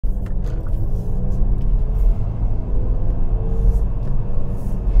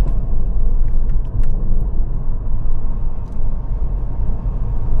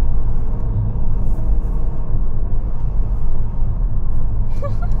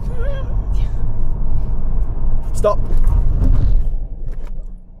Stop.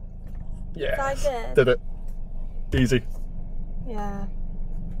 Yeah. I Did it. Easy. Yeah.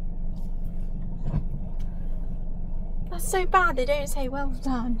 That's so bad. They don't say well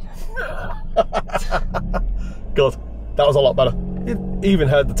done. Good. That was a lot better. You even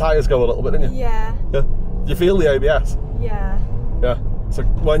heard the tyres go a little bit, didn't you? Yeah. Yeah. You feel the ABS? Yeah. Yeah. So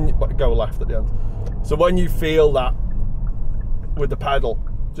when you go left at the end. So when you feel that with the pedal,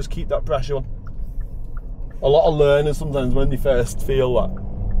 just keep that pressure on. A lot of learners sometimes when they first feel that,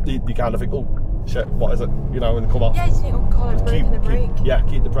 they kind of think, oh shit, what is it? You know, and they come off. Yeah, you just think, oh god, I'm breaking the brake.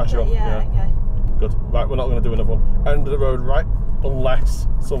 Keep the pressure on. Yeah, okay. Good. Right, we're not going to do another one. End of the road, right? Unless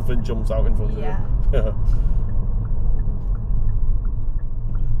something jumps out in front of you. Yeah.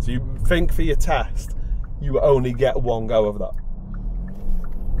 So you think for your test, you only get one go of that.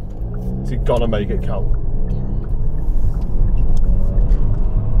 So you've got to make it count.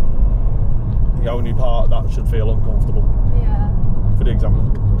 The only part that should feel uncomfortable Yeah. for the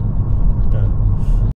examiner.